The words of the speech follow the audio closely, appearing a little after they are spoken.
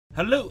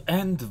Hello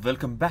and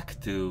welcome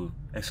back to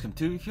XCOM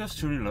 2, yours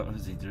truly,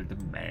 the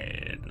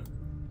Maid.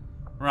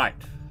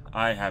 Right,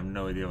 I have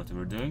no idea what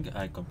we're doing,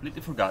 I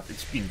completely forgot.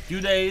 It's been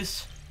 2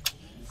 days.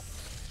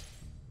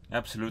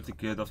 Absolutely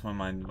cleared off my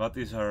mind. What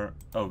is our...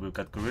 Oh, we've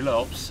got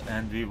Gorilla Ops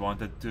and we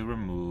wanted to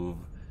remove...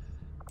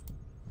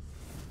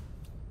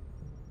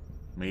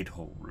 Made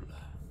whole.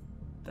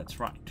 That's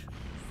right.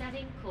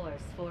 Setting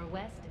course for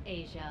West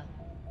Asia.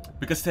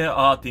 Because there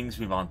are things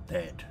we want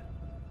dead.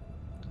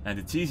 And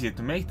it's easier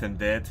to make them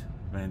dead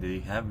when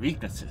they have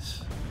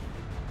weaknesses.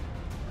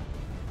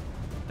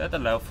 That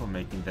allow for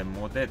making them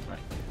more dead-like.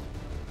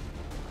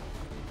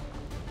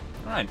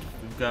 Right,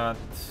 we've got...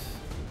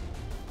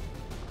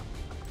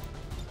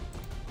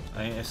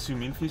 I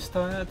assume Infy's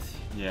tired?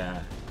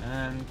 Yeah,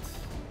 and...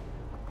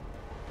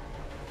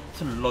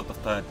 it's a lot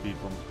of tired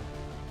people.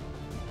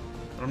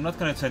 But I'm not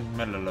gonna send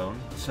Mel alone,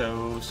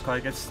 so Sky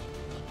does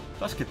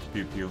get to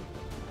Pew Pew.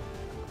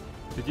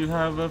 Did you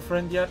have a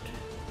friend yet?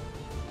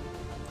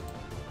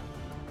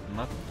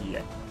 Not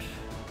yet.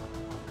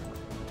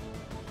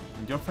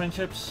 And your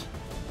friendships?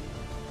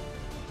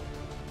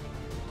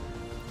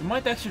 You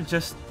might actually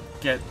just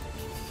get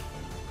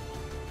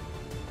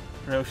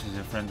Roche as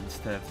your friend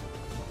instead.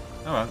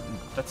 Oh well,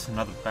 that's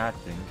not a bad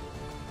thing.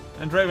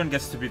 And Raven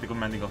gets to be the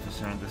commanding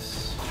officer in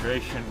this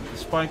situation,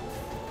 despite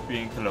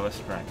being the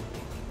lowest rank.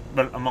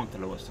 Well, among the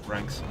lowest of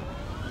ranks.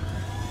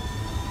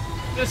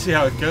 Let's see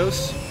how it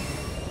goes.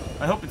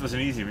 I hope it was an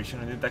easy mission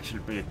and didn't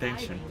actually pay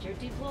attention.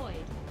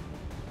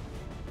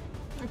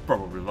 It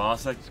probably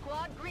was, like,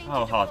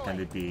 how hard can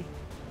it be?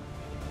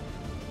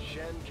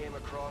 Shen came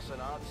across an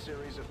odd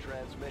series of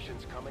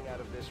transmissions coming out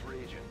of this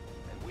region,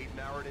 and we've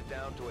narrowed it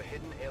down to a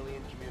hidden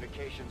alien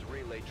communications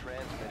relay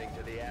transmitting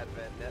to the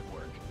Advent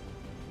network.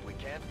 We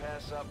can't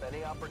pass up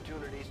any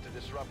opportunities to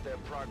disrupt their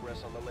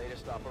progress on the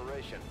latest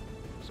operation,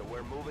 so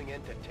we're moving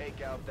in to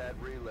take out that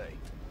relay.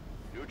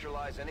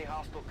 Neutralize any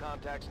hostile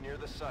contacts near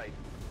the site,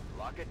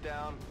 lock it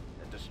down,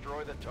 and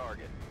destroy the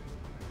target.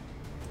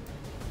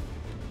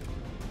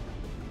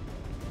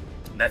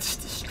 Let's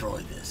destroy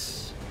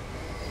this.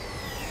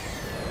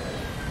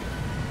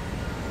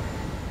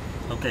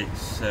 Okay,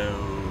 so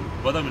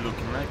what are we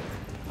looking like?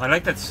 I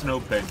like that snow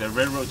plate. The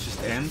railroad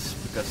just ends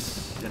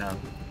because, you know,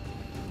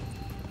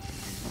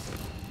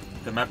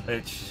 the map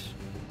edge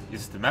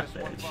is the map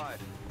edge.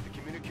 The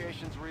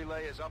communications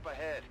relay is up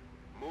ahead.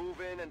 Move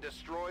in and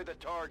destroy the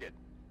target.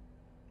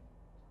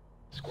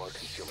 Squad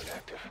concealment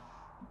active.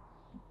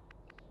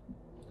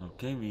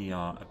 Okay, we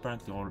are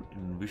apparently all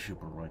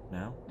invisible right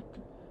now.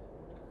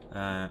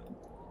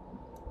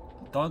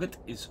 Target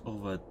is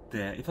over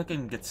there. If I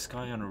can get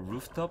Sky on a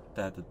rooftop,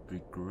 that would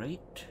be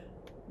great.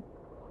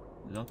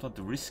 I don't want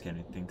to risk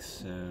anything,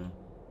 so...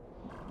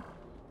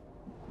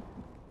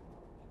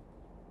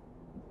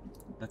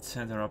 let's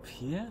send her up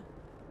here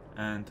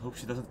and hope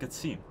she doesn't get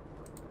seen.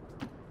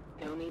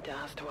 No need to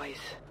ask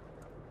twice.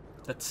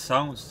 That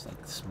sounds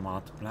like a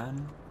smart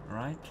plan,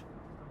 right?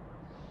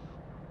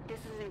 This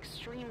is an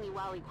extremely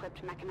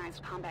well-equipped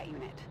mechanized combat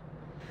unit.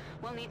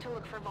 We'll need to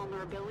look for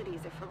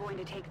vulnerabilities if we're going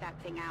to take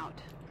that thing out.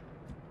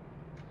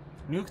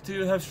 Nuke, do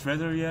you have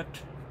Shredder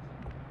yet?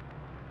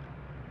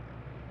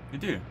 You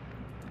do?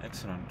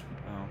 Excellent.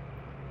 Oh.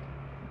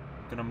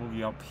 I'm gonna move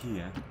you up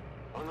here.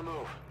 On the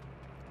move.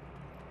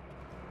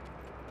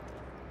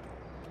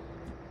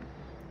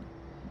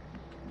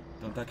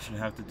 Don't actually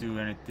have to do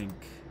anything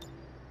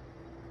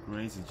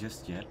crazy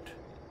just yet.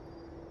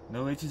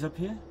 No H's up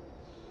here?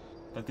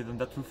 Don't get on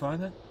that roof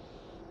either?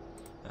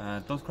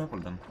 Don't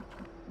cripple them.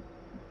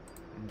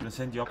 I'm gonna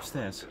send you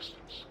upstairs.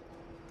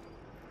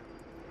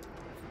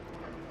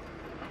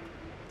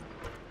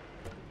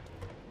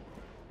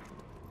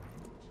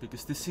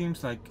 Because this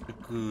seems like a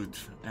good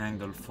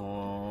angle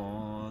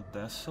for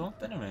the assault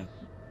anyway.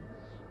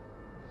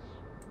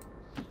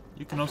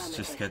 You can also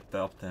just get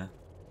up there.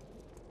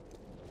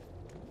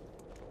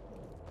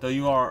 Though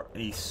you are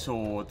a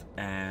sword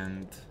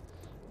and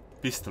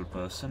pistol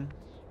person,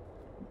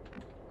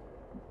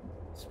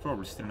 it's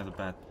probably still not a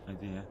bad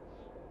idea.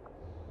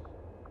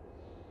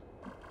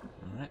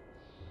 Alright,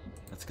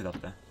 let's get up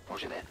there.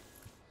 Push it in.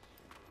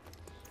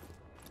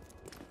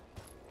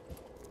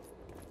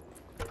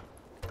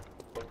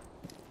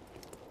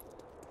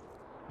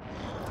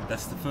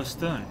 That's the first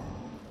turn.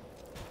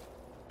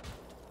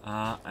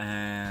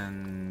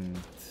 And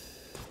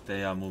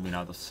they are moving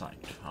out of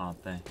sight,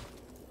 aren't they?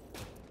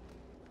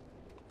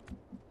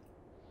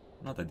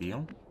 Not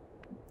ideal,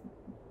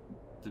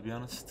 to be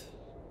honest.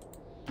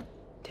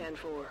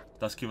 10-4.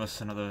 Does give us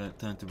another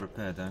turn to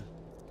prepare though.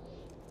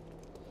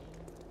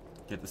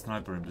 Get the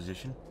sniper in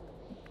position.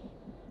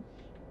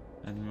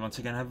 And we once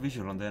again have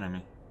visual on the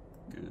enemy.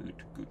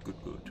 Good, good,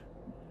 good, good.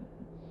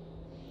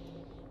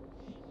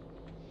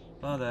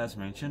 But as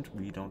mentioned,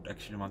 we don't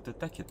actually want to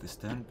attack it this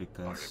turn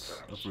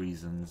because of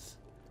reasons.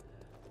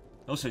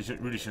 Also, you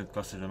really shouldn't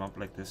cluster them up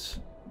like this.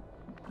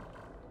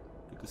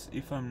 Because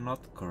if I'm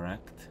not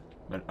correct...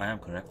 well, I am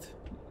correct.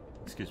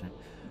 Excuse me.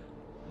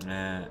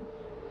 That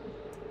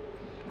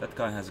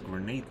guy has a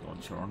grenade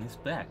launcher on his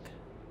back.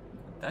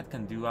 That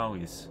can do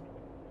owies.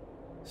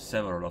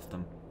 Several of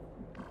them.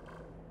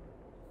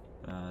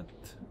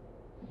 But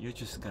you're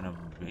just gonna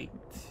wait.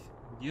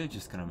 You're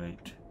just gonna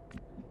wait.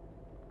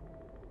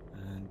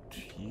 And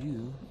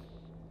you...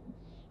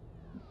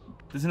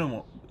 There's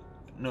no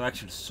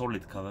actual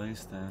solid cover,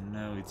 is there?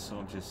 No, it's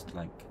all just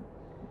like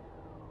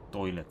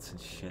toilets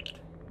and shit.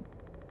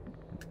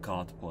 And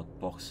cardboard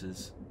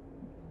boxes.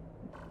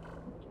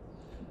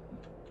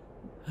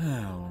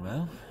 Oh,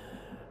 well.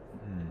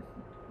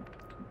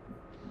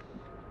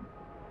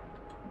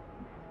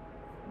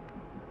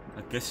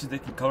 I guess they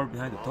can cover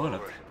behind the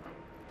toilet.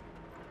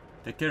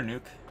 Take care,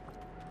 Nuke.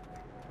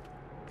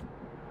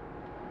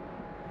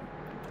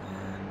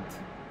 And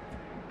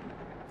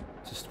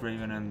just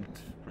Raven and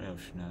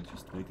Brioche now,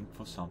 just waiting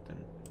for something.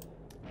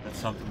 That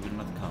something will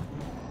not come.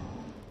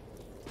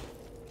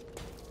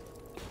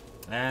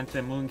 And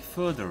they're moving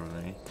further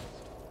away,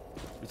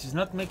 which is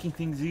not making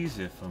things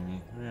easier for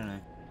me, really.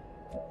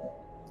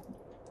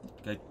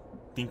 I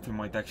think we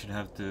might actually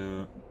have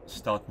to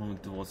start moving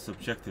towards the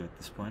objective at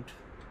this point.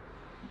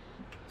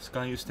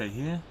 Sky, you stay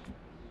here.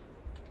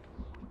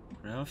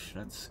 Roush,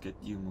 let's get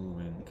you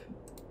moving.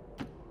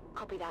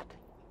 Copy that.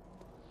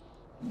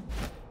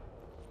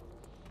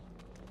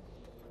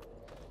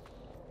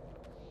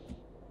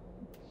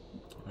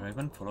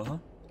 Raven, follow her.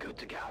 Good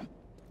to go.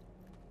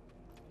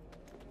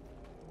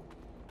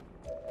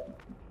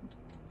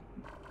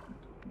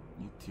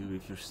 You two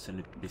with your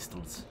silly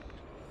pistols.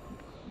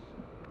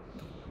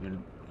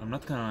 I'm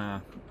not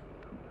gonna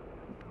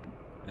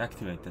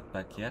activate that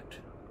back yet,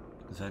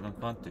 because I don't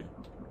want to.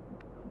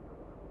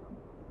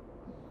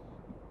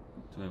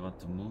 Do I want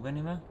to move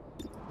anywhere?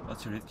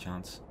 What's your hit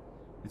chance?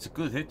 It's a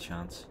good hit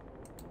chance.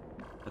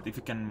 But if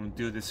you can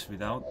do this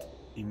without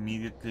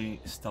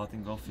immediately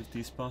starting off with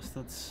these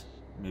bastards,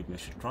 maybe I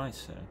should try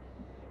so.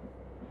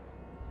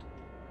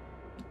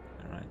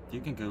 Alright,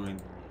 you can go in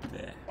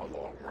there. A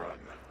long run.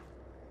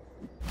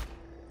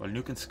 While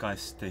Nuke and Sky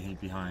stay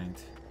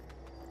behind.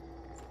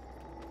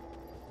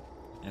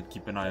 And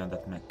keep an eye on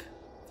that mech.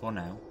 For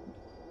now.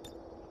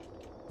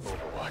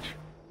 Overwatch.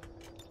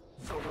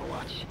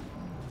 Overwatch.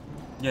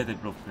 Yeah, they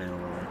both play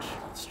Overwatch.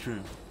 It's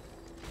true.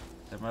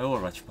 They're my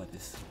Overwatch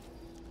buddies.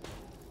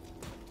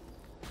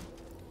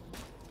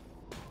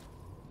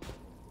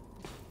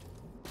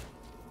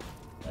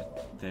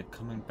 They're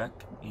coming back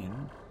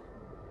in.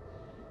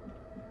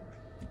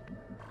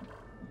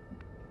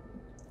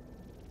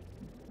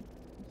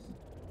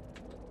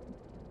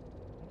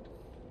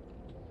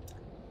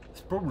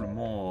 There's probably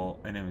more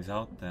enemies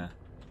out there.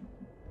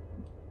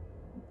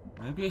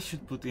 Maybe I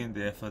should put in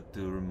the effort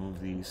to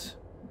remove these.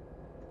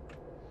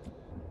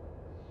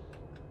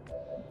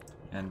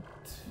 And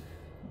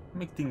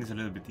make things a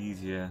little bit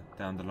easier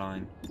down the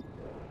line.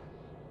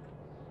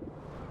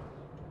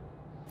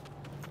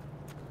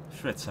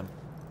 Shred some.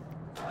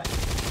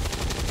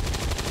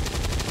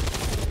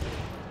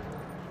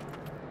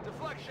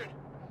 Deflection!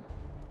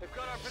 They've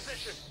got our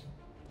position.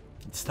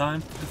 It's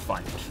time to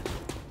fight.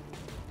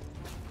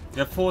 We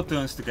have 4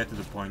 turns to get to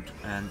the point,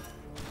 and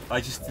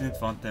I just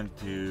didn't want them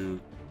to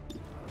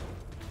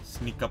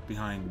sneak up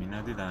behind me,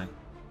 now did I?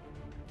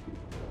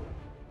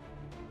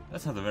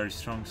 That's not a very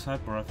strong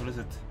sniper rifle, is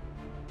it?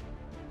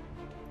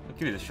 I'll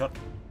give it a shot.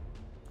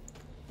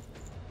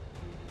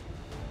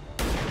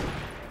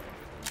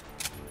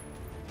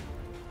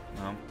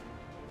 No.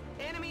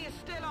 Enemy is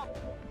still up.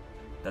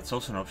 That's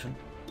also an option.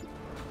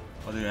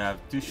 Or do you have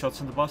 2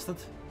 shots on the bastard?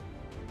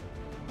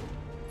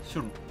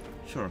 Sure,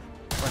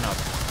 why not?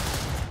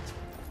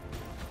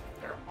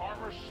 Their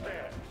armor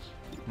stands.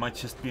 Might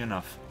just be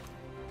enough.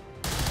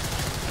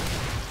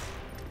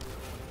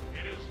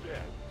 It is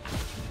dead.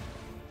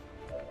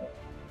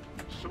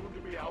 Soon to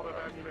be out of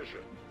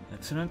ammunition.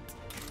 Excellent.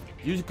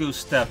 You go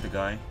stab the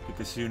guy,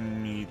 because you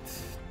need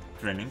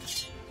training.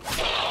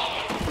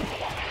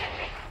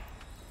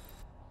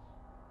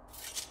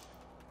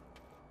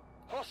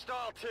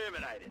 Hostile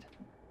terminated.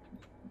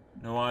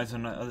 No eyes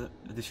on other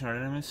additional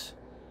enemies?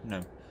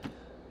 No.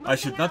 I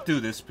should not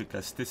do this,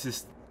 because this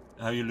is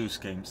how you lose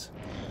games.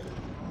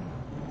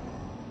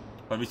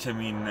 By which I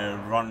mean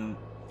run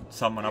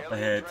someone up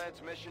ahead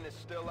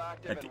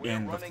at the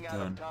end of the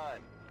turn.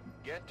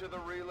 Get to the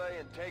relay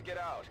and take it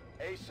out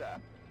ASAP.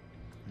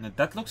 Now,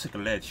 that looks like a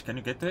ledge. Can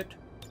you get to it?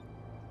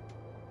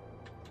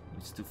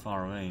 It's too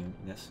far away,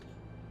 yes.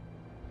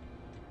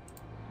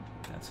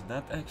 Cancel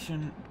that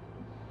action.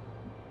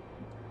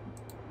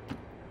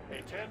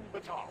 A-10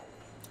 baton.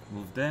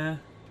 Move there.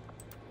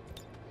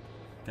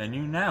 Can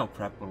you now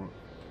grapple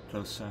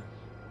closer?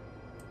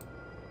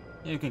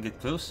 Yeah, you can get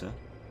closer.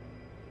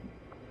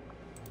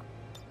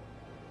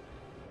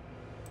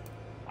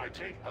 I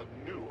take a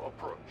new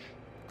approach.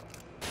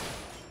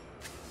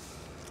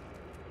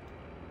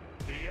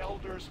 The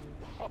Elder's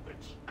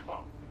puppets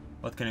come.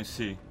 What can you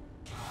see?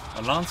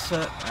 A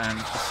Lancer and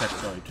a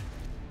Sectoid.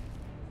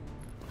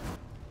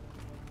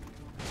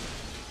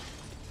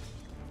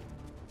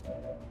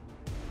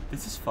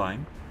 This is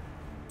fine.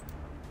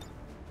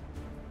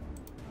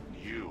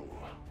 You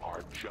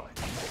are judged.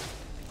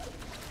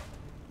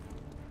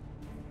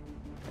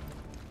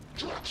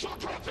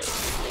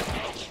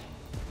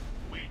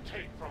 We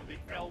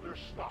the Elder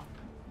stock.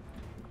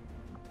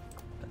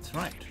 That's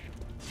right.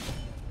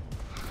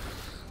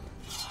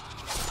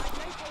 I've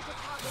located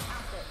target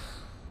assets.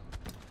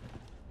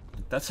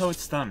 That's how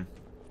it's done.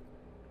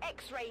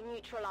 X-ray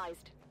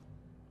neutralized.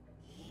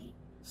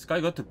 Sky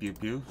got to pew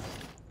pew,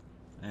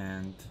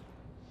 and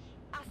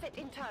Asset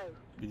in tow.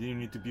 we do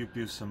need to pew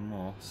pew some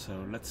more,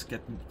 so let's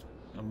get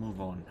a move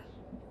on.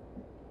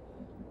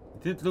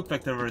 It did look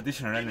like there were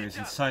additional enemies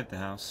inside the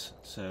house,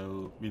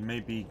 so we may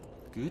be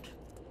good.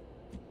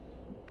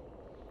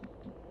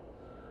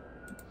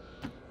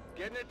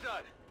 Getting it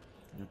done.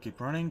 You keep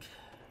running.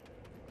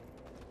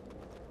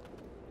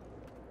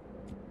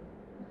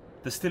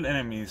 There's still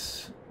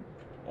enemies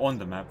on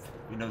the map,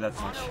 we know that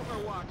much.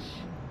 Overwatch.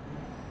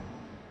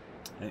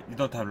 You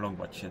don't have long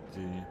watch yet, do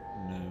you?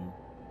 No.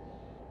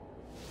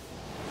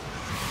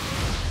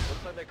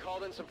 Looks like they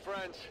called in some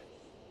friends.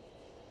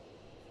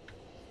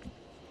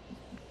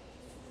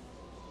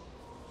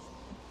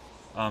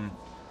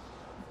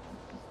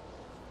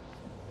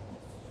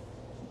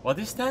 What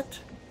is that?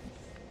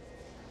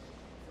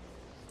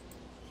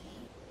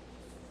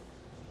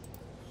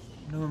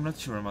 No, I'm not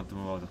sure I'm about to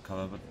move out of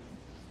cover, but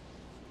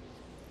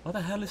what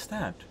the hell is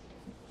that?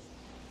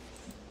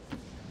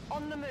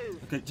 On the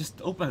move. Okay,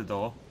 just open the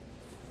door.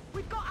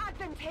 We've got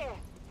Advent here.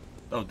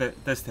 Oh,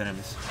 there's the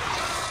enemies.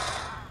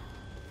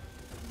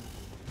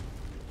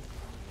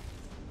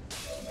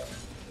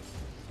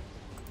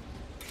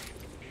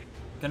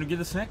 Can you get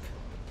the snack?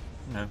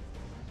 No.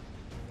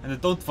 And I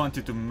don't want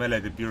you to melee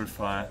the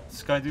purifier.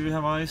 Sky, do you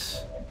have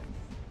eyes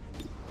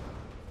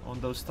on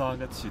those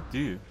targets? You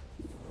do.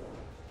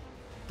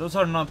 Those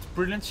are not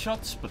brilliant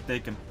shots, but they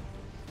can.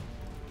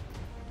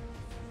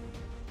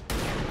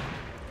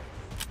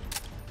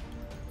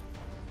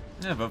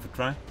 Yeah, worth a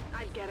try.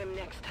 I'll get him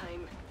next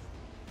time.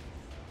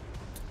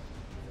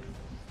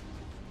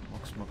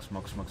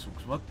 Mox.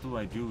 What do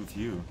I do with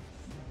you?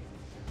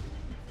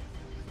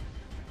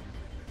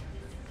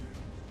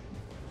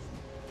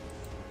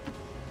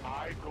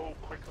 I go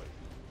quickly.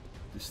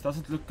 This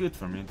doesn't look good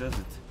for me, does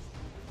it?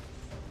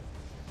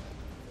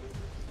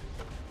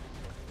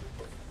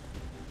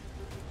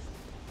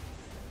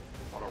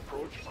 On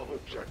approach of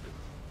objective.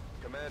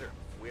 Commander,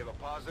 we have a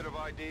positive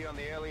ID on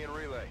the alien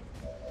relay.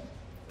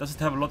 Does it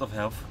have a lot of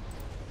health?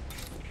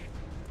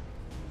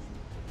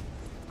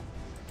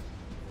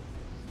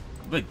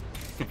 Wait,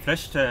 you can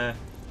flash the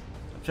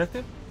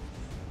objective?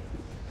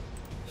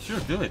 Sure,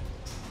 do it.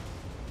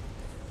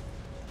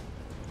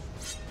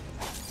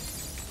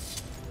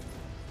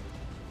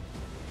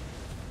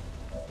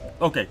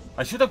 Okay,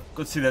 I should have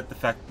considered the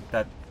fact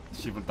that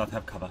she would not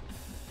have cover.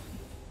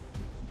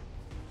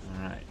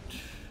 Alright.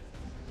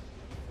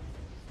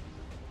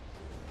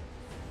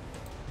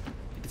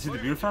 You can see the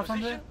purifier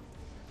from there?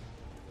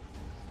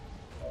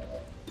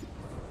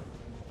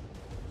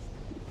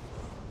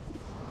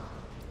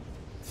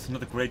 It's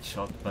not a great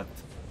shot, but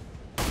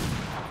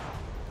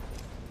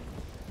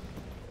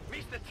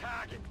Meet the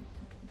target.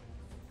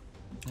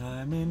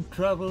 I'm in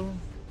trouble.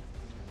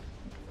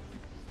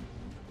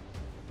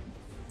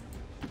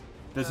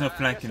 There's no I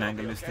flanking guess I'll be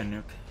angle, is there, okay.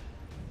 Nuke?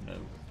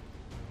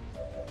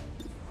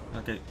 No.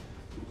 Okay.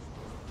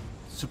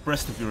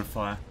 Suppress the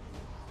purifier.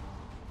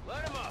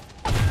 Light him up.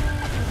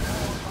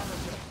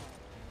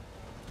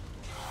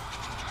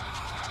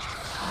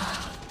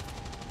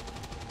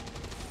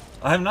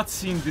 I have not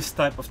seen this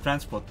type of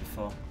transport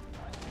before.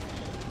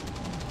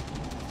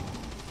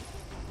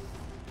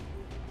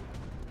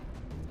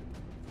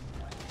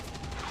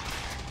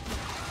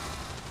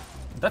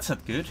 That's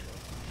not good.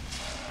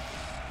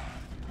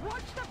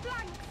 Watch the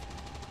flanks.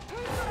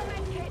 Who's got a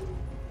med kit?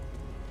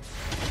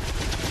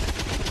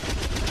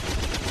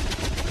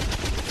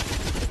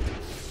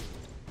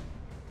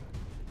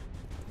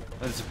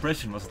 Well, the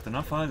suppression wasn't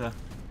enough either.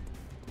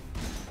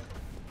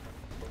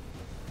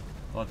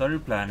 What are you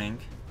planning?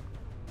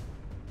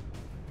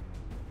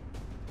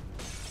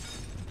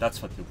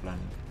 That's what you're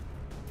planning.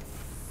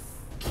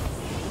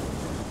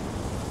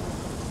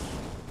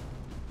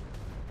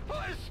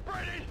 Fire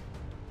spreading!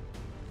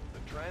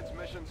 The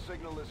transmission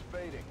signal is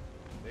fading.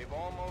 They've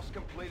almost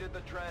completed the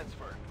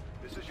transfer.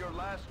 This is your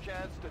last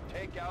chance to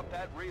take out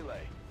that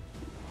relay.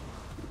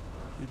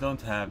 We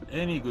don't have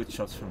any good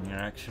shots from here,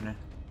 actually.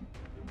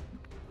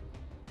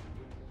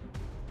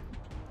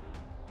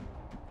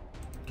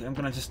 Okay, I'm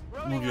gonna just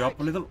move you up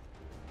a little.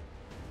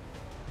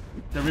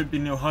 There will be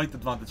no height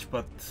advantage,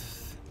 but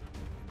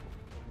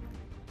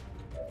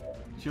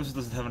she also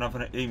doesn't have enough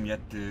aim yet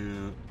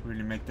to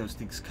really make those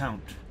things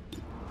count.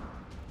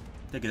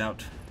 Take it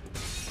out.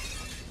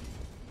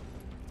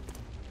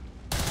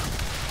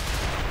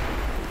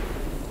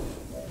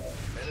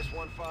 Menace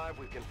 1-5,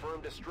 we've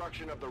confirmed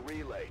destruction of the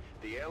relay.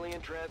 The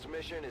alien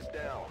transmission is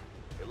down.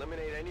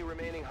 Eliminate any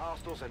remaining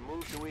hostiles and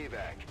move to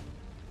evac.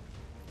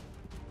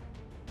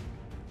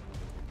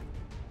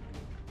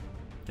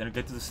 Can you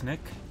get to the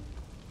snake?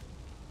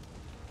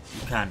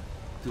 You can.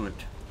 Do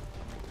it.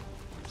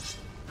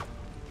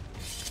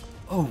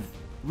 Oh,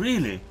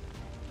 really?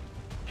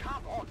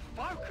 Come on,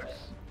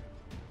 focus!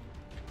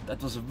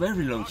 That was a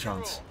very low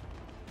chance.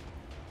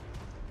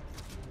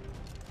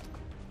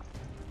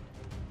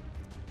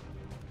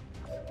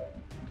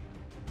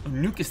 Oh,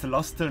 nuke is the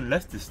last turn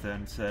left this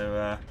turn,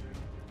 so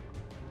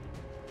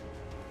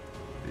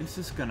this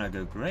is gonna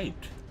go great.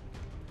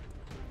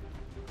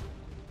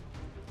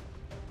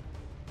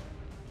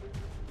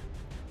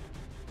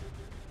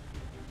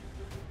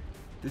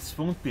 This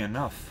won't be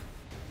enough.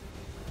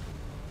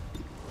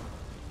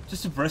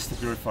 Just to press the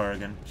purifier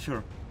again,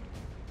 sure.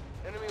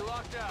 Enemy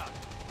locked out.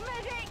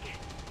 Medic!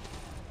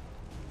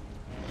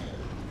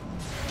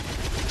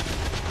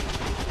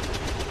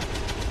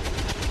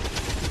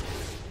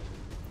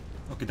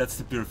 Okay, that's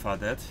the purifier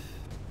dead.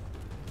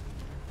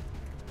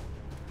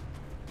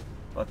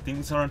 But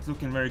things aren't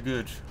looking very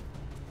good.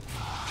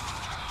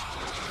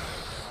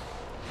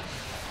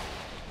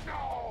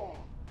 No!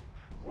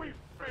 We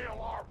fail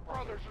our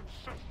brothers and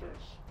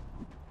sisters.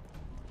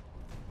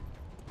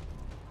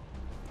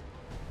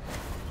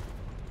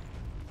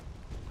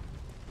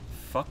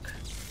 Fuck.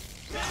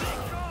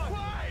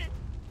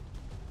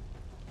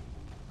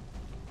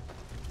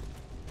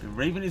 The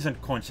Raven is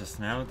unconscious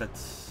now,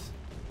 that's...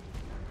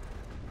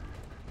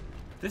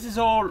 This is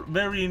all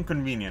very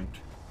inconvenient.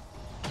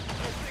 I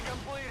think I'm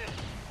bleeding.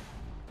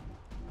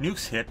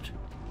 Nuke's hit.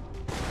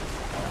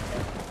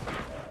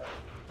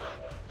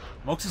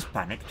 Mox is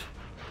panicked.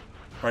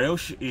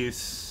 Brioche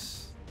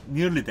is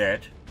nearly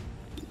dead.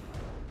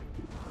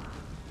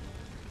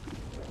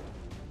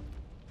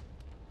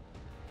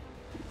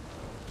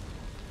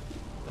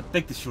 I'll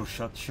take the sure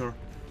shot, sure.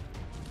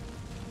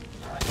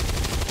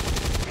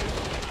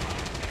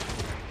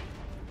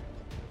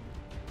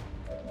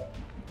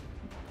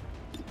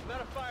 I'm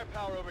out of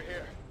firepower over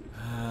here.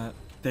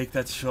 Take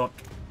that shot.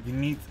 We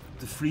need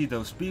to free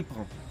those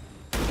people.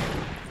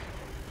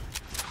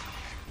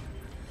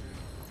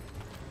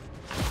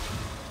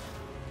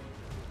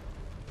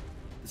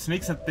 The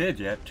snake's not dead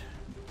yet,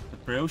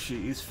 but Brioche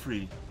is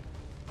free.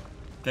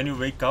 Can you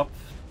wake up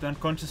the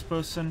unconscious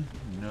person?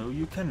 No,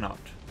 you cannot.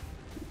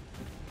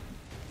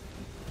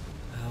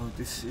 Oh,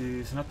 this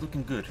is not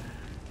looking good.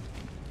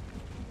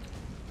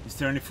 Is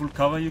there any full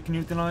cover you can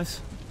utilize?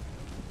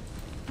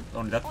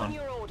 Only that On one.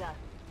 your order.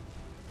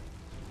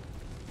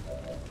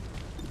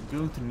 I'm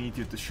going to need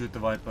you to shoot the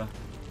Viper.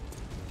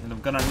 And I'm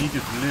gonna need you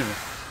to live.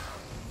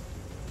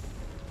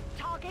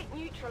 Target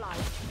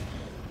neutralized.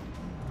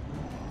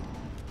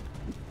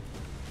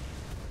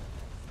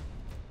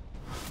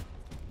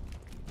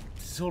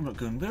 This is all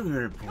going very,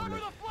 very Cover poorly.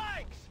 the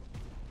flanks!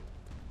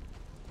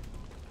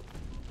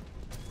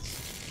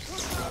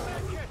 Who's got a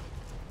medkit?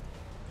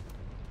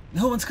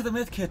 No one's got a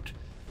medkit!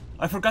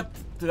 I forgot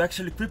to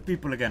actually equip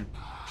people again.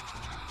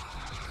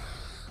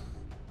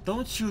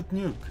 Don't shoot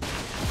nuke.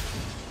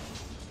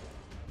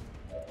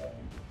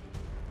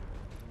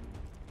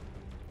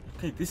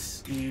 Okay,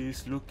 this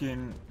is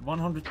looking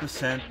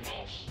 100%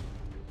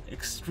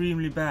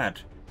 extremely bad.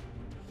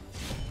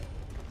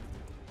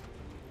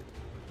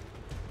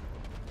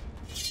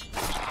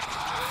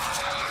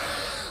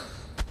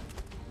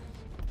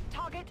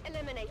 Target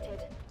eliminated.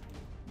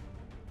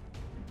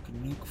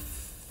 Nuke.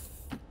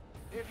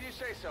 If you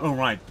say so. Oh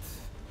right.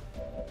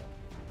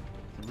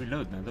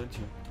 Reload now, don't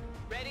you?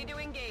 Ready to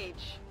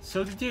engage.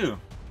 So did you.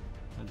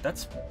 Well,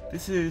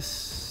 this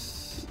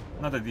is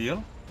not a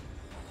deal.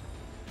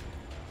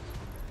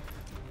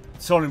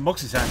 It's all in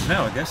Mox's hands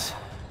now, I guess.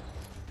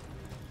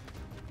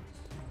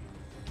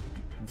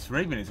 This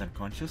Raven is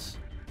unconscious.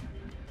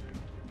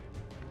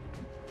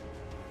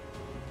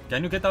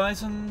 Can you get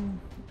eyes on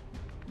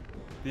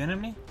the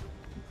enemy?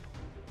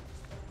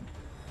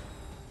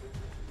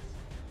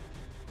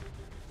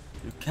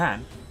 You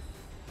can.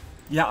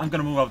 Yeah, I'm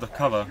gonna move out of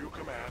cover. You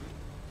command.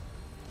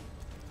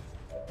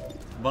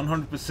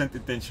 100%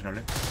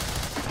 intentionally.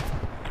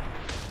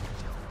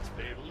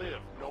 They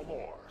live no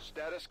more.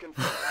 Status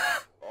confirmed.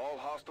 All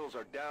hostiles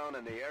are down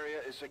and the area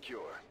is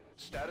secure.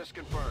 Status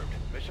confirmed.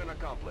 Mission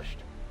accomplished.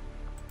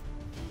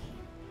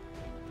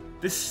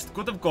 This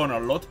could have gone a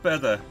lot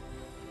better.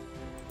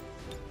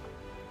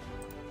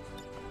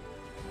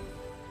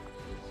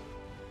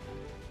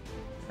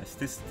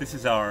 Yes, this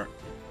is our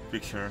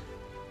picture.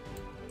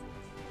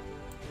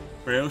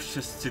 Brioche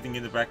just sitting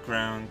in the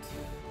background.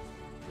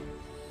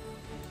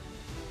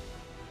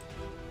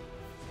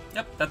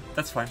 Yep,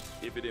 that's fine.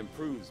 If it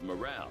improves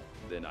morale,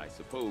 then I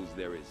suppose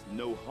there is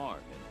no harm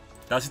in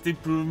it. Does it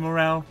improve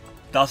morale?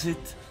 Does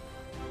it?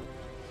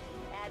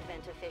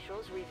 Advent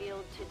officials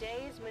revealed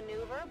today's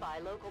maneuver by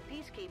local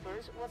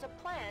peacekeepers was a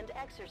planned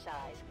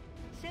exercise.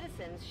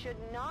 Citizens should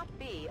not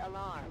be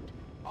alarmed.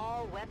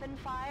 All weapon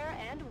fire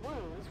and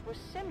wounds were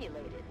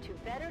simulated to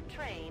better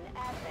train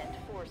Advent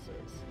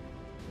forces.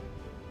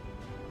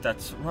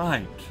 That's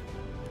right.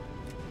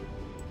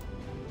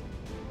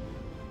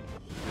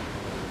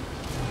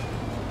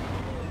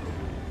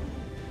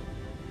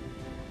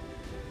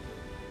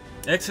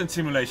 Excellent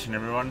simulation,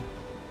 everyone.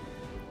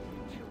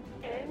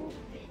 To end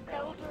the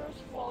Elder's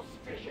false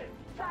vision.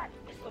 That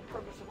is the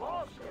purpose of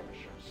all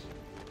skirmishers.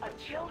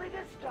 Until it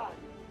is done,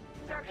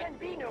 there can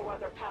be no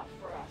other path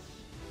for us.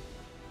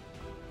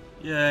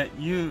 Yeah,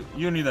 you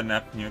need a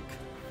nap, Nuke.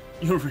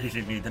 You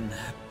really need a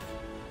nap.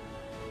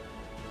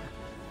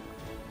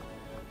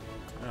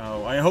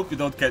 Oh, I hope you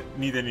don't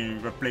need any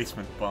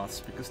replacement parts,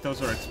 because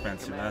those are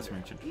expensive, as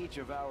mentioned. Each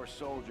of our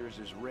soldiers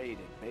is rated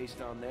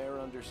based on their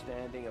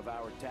understanding of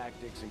our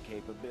tactics and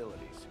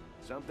capabilities,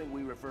 something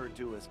we refer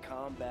to as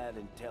combat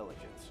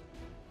intelligence.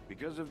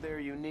 Because of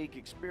their unique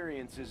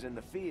experiences in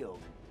the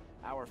field,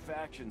 our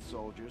faction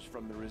soldiers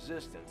from the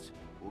Resistance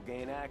will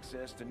gain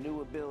access to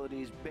new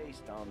abilities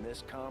based on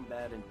this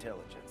combat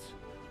intelligence.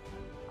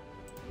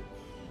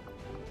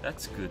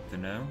 That's good to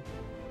know.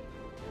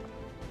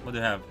 What do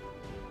you have?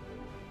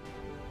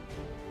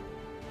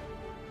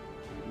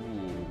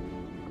 Ooh.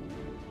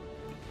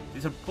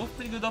 These are both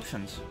pretty good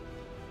options.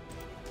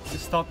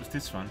 Let's start with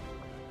this one,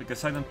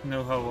 because I don't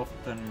know how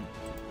often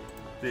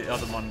the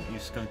other one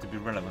is going to be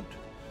relevant.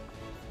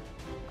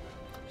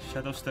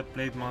 Shadow Step,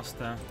 Blade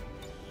Master.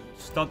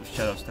 Start with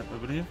Shadow Step, I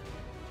believe.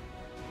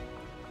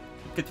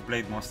 Get the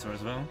Blade Master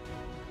as well.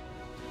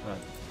 But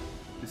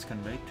this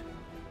can wait.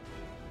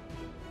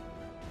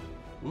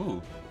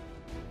 Ooh.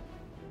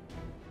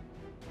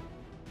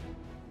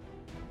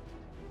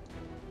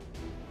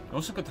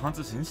 Also got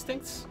Hunter's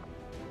Instincts?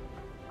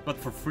 But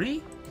for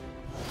free?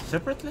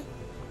 Separately?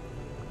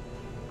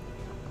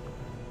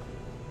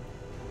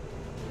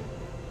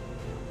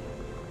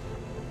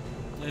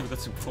 Yeah, we got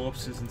some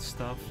corpses and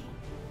stuff.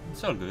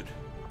 It's all good.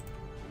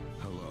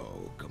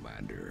 Hello,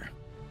 Commander.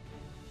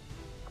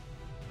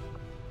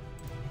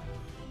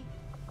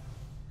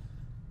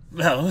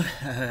 Well,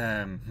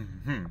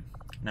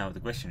 now the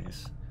question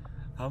is,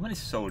 how many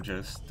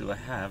soldiers do I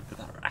have that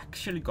are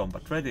actually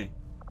combat ready?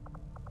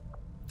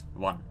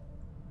 1.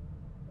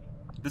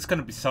 There's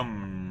gonna be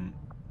some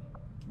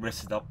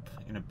rested up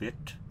in a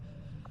bit.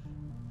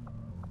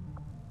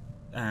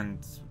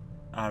 And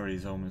Ari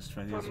is almost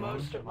ready as For well.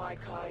 most of my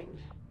kind,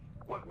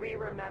 what we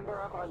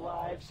remember of our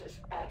lives as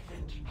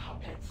Advent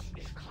puppets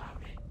is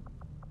clouded.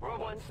 Where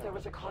once there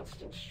was a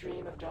constant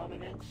stream of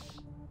dominance,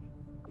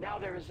 now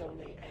there is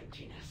only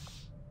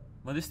emptiness.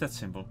 What is that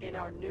symbol? In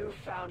our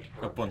newfound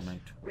A purpose,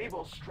 bondmate. we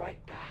will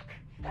strike back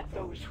at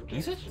those who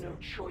Is give us it? no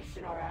choice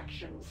in our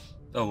actions.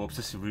 Oh,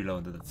 Obsessive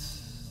Reload,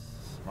 that's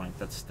right,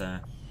 that's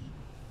the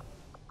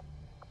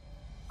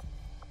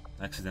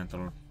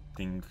accidental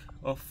thing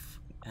of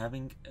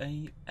having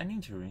an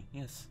injury,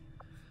 yes.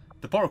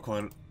 The power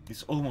coil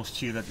is almost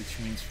shielded, which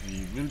means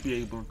we will be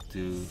able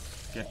to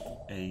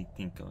get a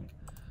thing going.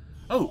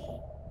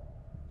 Oh!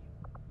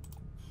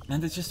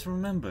 And I just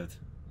remembered.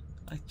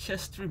 I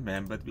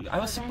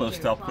was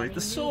supposed to upgrade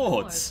the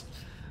swords!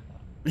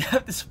 We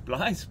have the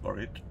supplies for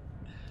it.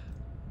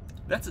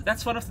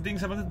 That's one of the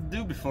things I wanted to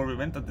do before we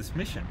went on this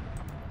mission.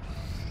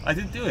 I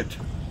didn't do it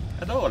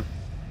at all.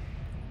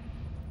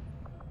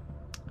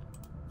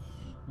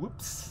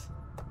 Whoops.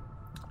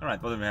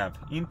 Alright, what do we have?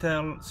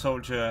 Intel,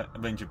 Soldier,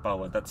 Avenger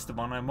Power. That's the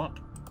one I want.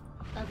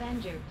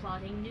 Avenger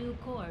plotting new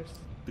course.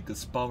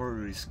 Because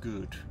power is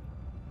good.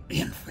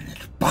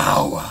 Infinite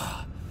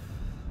power!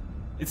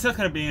 It's not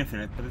gonna be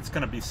infinite, but it's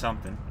gonna be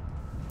something.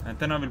 And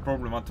then I will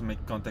probably want to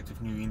make contact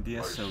with New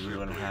India, so we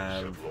will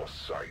have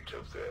lost sight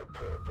of their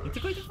purpose.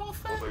 integrated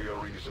warfare? They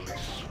are easily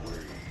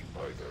swayed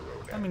by their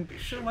own I mean,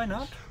 ambitions, sure, why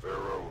not? Their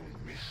own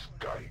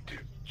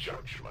misguided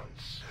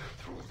judgments.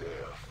 Through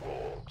their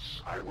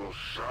faults, I will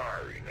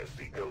shine as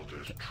the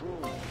Elder's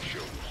true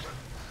chosen,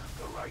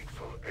 the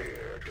rightful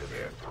heir to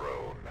their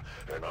throne,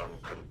 an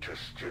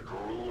uncontested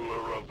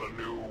ruler of the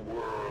new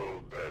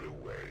world that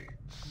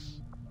awaits.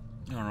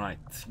 Alright,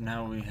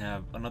 now we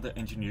have another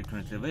engineer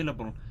currently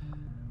available.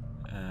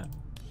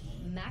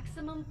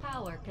 Maximum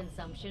power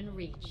consumption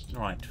reached.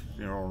 Right,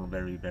 we're all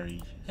very,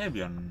 very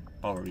heavy on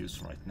power use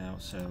right now,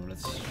 so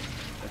let's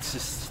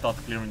just start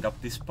clearing up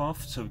this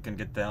path so we can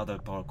get the other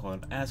power coil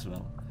as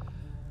well.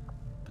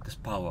 Because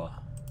power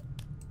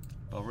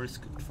is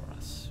good for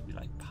us. We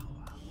like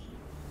power.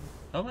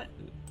 How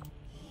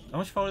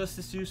much power does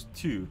this use?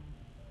 2.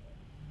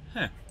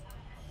 Huh.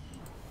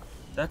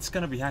 That's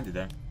gonna be handy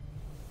though.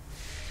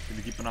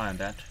 Really keep an eye on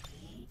that.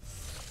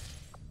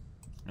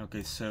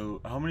 Okay,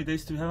 so how many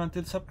days do we have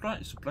until supply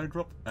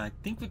drop? I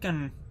think we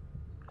can...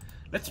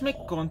 Let's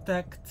make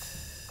contact...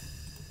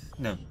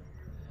 No.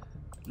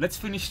 Let's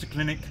finish the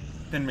clinic,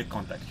 then make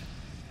contact.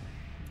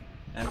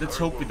 And let's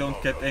hope we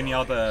don't get any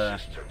other...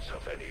 Existence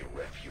of any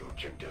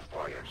refuge in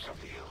defiance of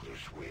the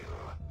Elder's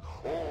will.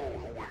 All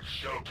who would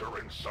shelter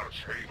in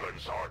such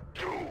havens are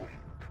doomed.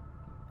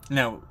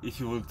 Now, if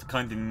you would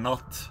kindly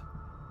not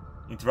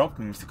interrupt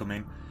me, Mr.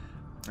 Comain.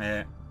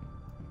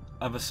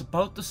 I was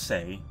about to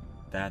say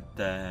that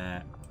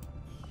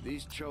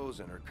These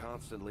Chosen are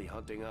constantly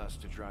hunting us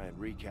to try and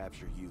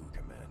recapture you,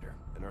 Commander,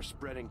 and are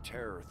spreading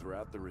terror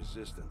throughout the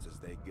Resistance as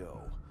they go.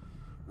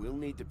 We'll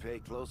need to pay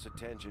close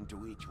attention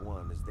to each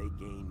one as they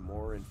gain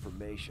more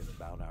information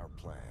about our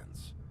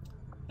plans.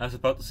 I was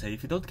about to say,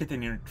 if we don't get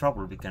any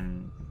trouble, we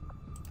can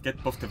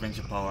get both the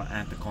Avenger Power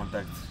and the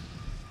contact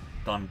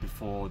done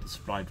before the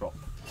supply drop.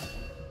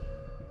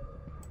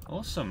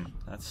 Awesome.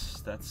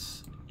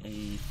 That's a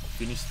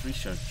finished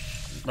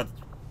research, but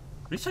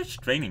research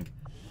training.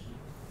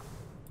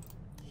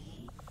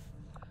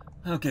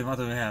 Okay, what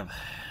do we have?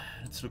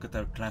 let's look at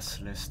our class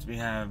list. We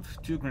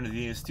have 2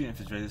 grenadiers, 2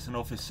 infiltrators, an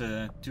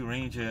officer, 2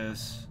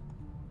 rangers,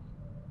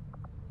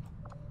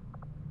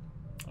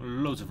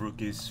 loads of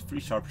rookies, 3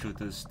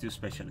 sharpshooters, 2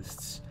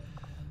 specialists.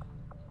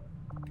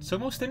 So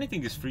most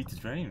anything is free to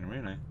train,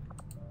 really.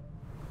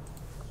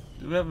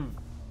 Do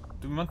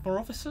we want more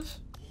officers?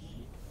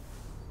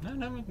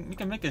 No, we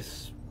can make a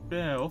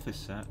spare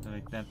officer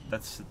like that.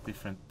 That's a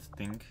different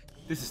thing.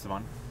 This is the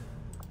one.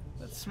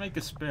 Let's make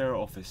a spare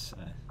officer.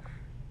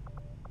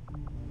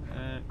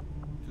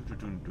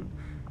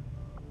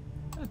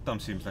 Tom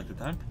seems like the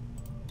type.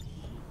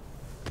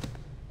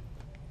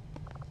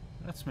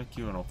 Let's make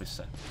you an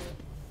officer.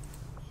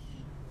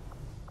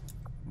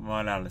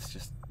 While Alice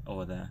just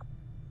over there,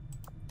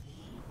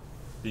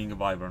 being a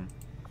wyvern.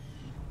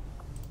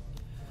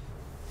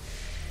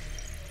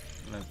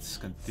 Let's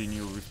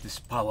continue with this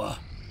power.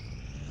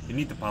 We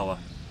need the power.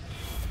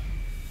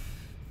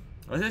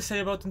 What did they say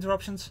about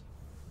interruptions?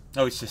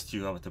 Oh, it's just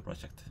you about the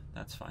project.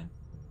 That's fine.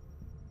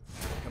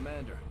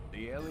 Commander,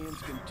 the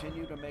aliens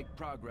continue to make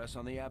progress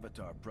on the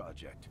Avatar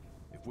project.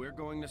 If we're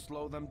going to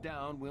slow them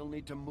down, we'll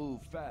need to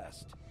move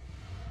fast.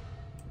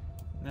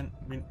 Then,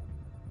 I mean,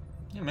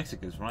 yeah,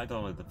 Mexico's right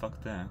over the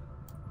fuck there.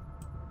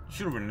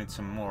 Sure, we'll need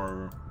some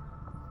more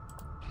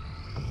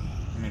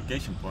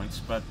communication points,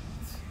 but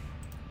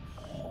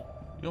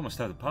we almost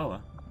have the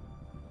power.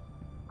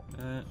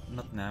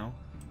 Not now.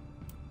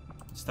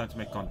 It's time to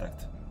make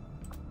contact,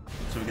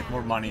 so we get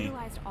more money. We've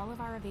utilized all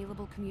of our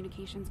available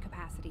communications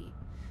capacity.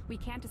 We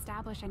can't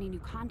establish any new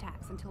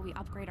contacts until we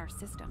upgrade our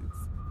systems.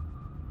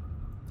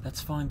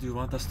 That's fine. Do you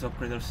want us to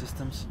upgrade our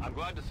systems? I'm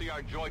glad to see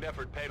our joint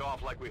effort paid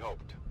off like we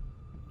hoped.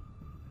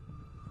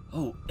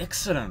 Oh,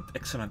 excellent,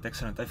 excellent,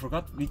 excellent. I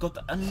forgot we got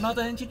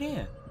another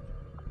engineer.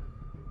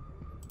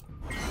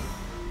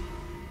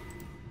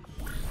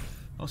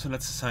 Also,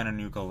 let's assign a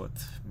new covert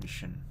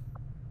mission.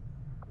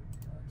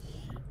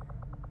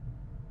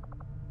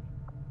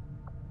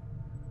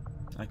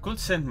 I could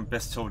send my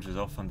best soldiers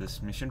off on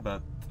this mission,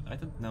 but I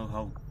don't know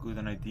how good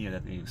an idea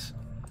that is.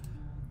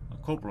 Our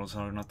corporals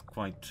are not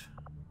quite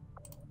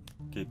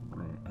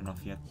capable enough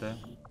yet though.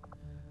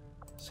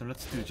 So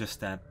let's do just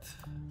that.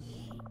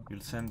 We'll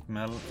send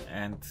Mel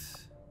and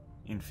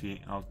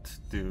Infi out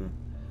to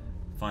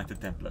find the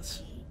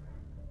Templars.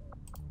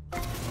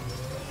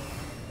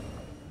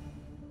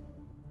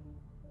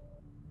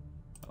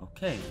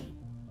 Okay,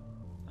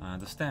 I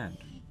understand.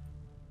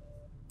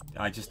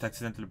 I just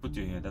accidentally put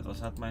you here. That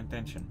was not my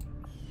intention.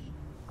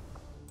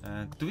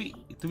 Do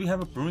we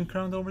have a brewing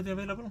ground already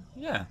available?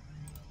 Yeah.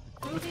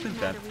 Let's do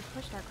that. We've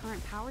pushed our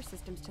current power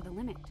systems to the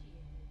limit.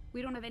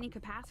 We don't have any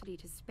capacity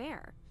to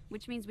spare,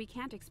 which means we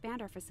can't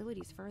expand our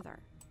facilities further.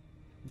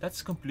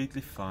 That's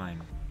completely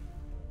fine.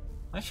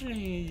 Actually,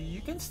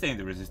 you can stay in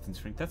the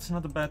resistance ring. That's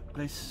not a bad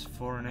place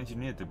for an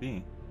engineer to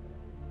be.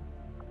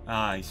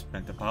 Ah, I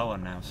spent the power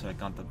now, so I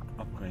can't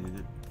upgrade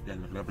it.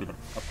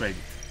 Upgrade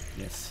it.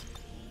 Yes.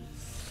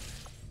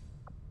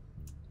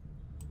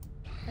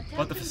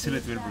 But the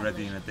facility will be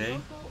ready in a day.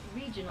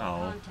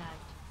 Oh.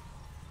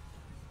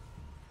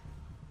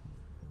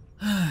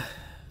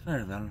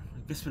 Very well.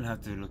 I guess we'll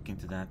have to look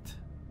into that.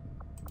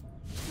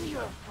 Do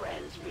your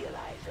friends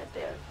realize that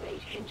their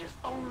fate hinges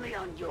only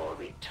on your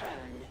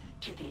return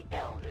to the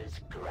Elder's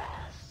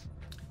grasp?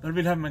 Well,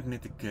 we'll have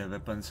magnetic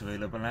weapons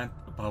available and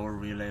a power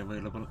relay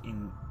available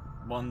in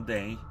one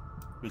day,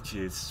 which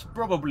is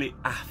probably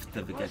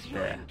after we get there. It was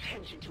your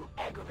intention to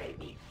aggravate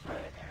me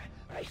further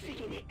by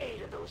seeking the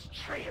aid of those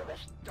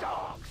traitorous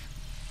dogs,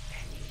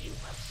 and you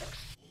will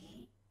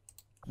succeed.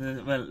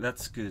 Well,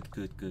 that's good.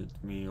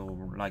 We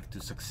all like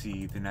to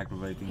succeed in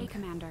aggravating Hey,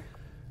 Commander.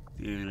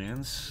 The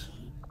aliens.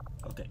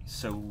 Okay,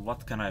 so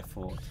what can I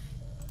afford?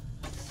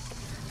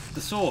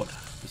 The sword.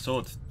 The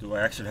sword. Do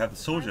I actually have the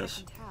soldiers?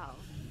 As I can tell,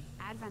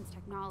 Advent's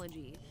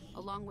technology,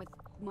 along with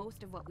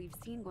most of what we've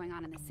seen going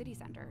on in the city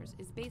centers,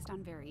 is based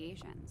on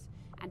variations,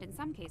 and in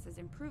some cases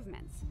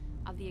improvements,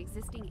 of the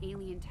existing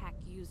alien tech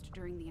used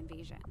during the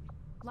invasion.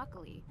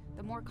 Luckily,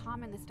 the more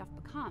common this stuff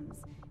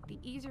becomes, the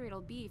easier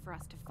it'll be for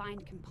us to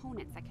find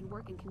components that can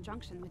work in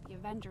conjunction with the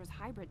Avengers'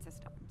 hybrid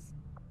systems.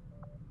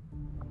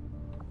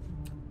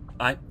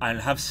 I'll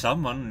have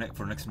someone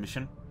for next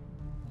mission.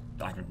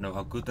 I don't know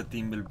how good the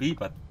team will be,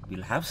 but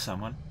we'll have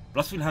someone.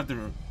 Plus we'll have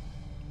the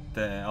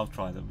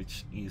Outrider,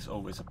 which is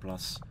always a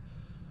plus.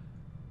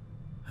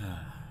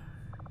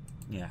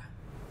 Yeah.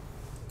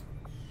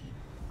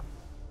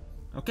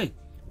 Okay,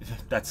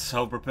 that's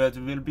how prepared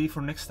we will be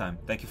for next time.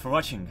 Thank you for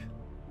watching.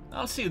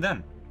 I'll see you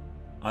then.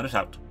 Anders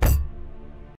out.